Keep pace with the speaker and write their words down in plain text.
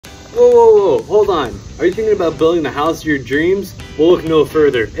Whoa, hold on. Are you thinking about building the house of your dreams? Well, look no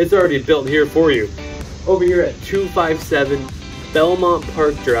further. It's already built here for you. Over here at 257 Belmont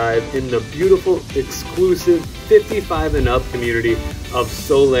Park Drive in the beautiful, exclusive 55 and up community of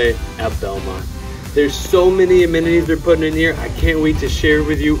Soleil at Belmont. There's so many amenities they're putting in here. I can't wait to share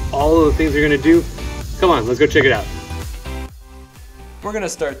with you all of the things they're gonna do. Come on, let's go check it out. We're gonna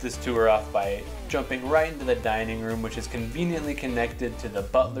start this tour off by jumping right into the dining room, which is conveniently connected to the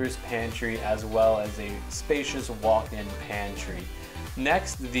butler's pantry as well as a spacious walk-in pantry.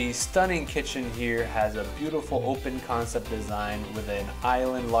 Next, the stunning kitchen here has a beautiful open concept design with an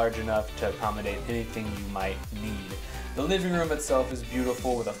island large enough to accommodate anything you might need. The living room itself is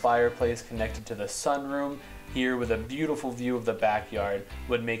beautiful with a fireplace connected to the sunroom here with a beautiful view of the backyard.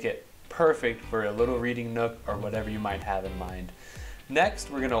 Would make it perfect for a little reading nook or whatever you might have in mind.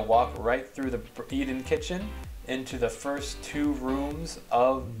 Next, we're going to walk right through the eat-in kitchen into the first two rooms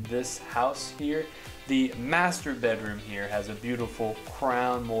of this house here. The master bedroom here has a beautiful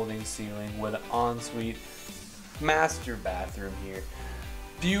crown molding ceiling with an ensuite master bathroom here.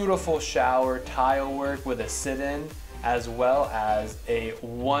 Beautiful shower tile work with a sit-in, as well as a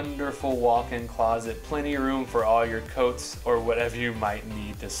wonderful walk-in closet. Plenty of room for all your coats or whatever you might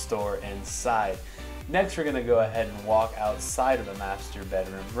need to store inside. Next, we're going to go ahead and walk outside of the master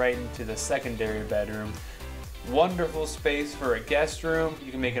bedroom right into the secondary bedroom. Wonderful space for a guest room.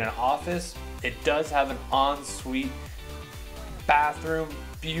 You can make it an office. It does have an ensuite bathroom,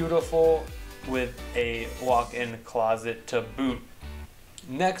 beautiful, with a walk-in closet to boot.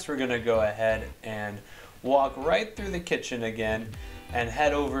 Next, we're going to go ahead and walk right through the kitchen again and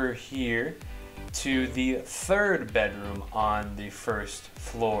head over here to the third bedroom on the first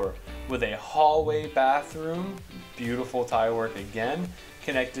floor with a hallway bathroom, beautiful tile work again,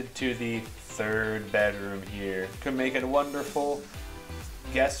 connected to the third bedroom here. Could make it a wonderful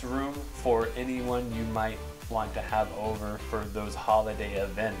guest room for anyone you might want to have over for those holiday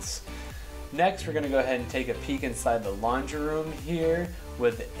events. Next, we're going to go ahead and take a peek inside the laundry room here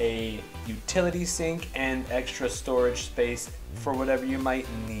with a utility sink and extra storage space for whatever you might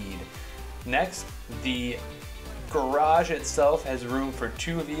need. Next, the garage itself has room for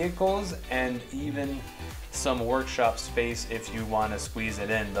 2 vehicles and even some workshop space if you want to squeeze it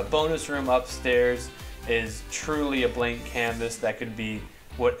in. The bonus room upstairs is truly a blank canvas that could be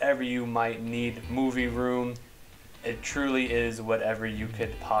whatever you might need. Movie room, it truly is whatever you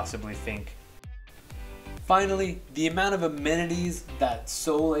could possibly think. Finally, the amount of amenities that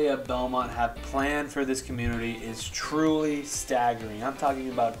Soleil at Belmont have planned for this community is truly staggering. I'm talking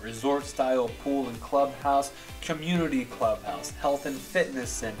about resort-style pool and clubhouse, community clubhouse, health and fitness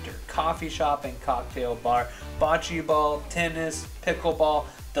center, coffee shop and cocktail bar, bocce ball, tennis, pickleball,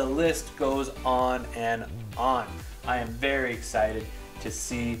 the list goes on and on. I am very excited to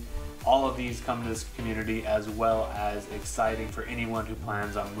see all of these come to this community, as well as exciting for anyone who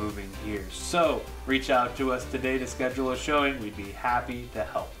plans on moving here. So reach out to us today to schedule a showing. We'd be happy to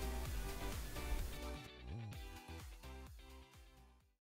help.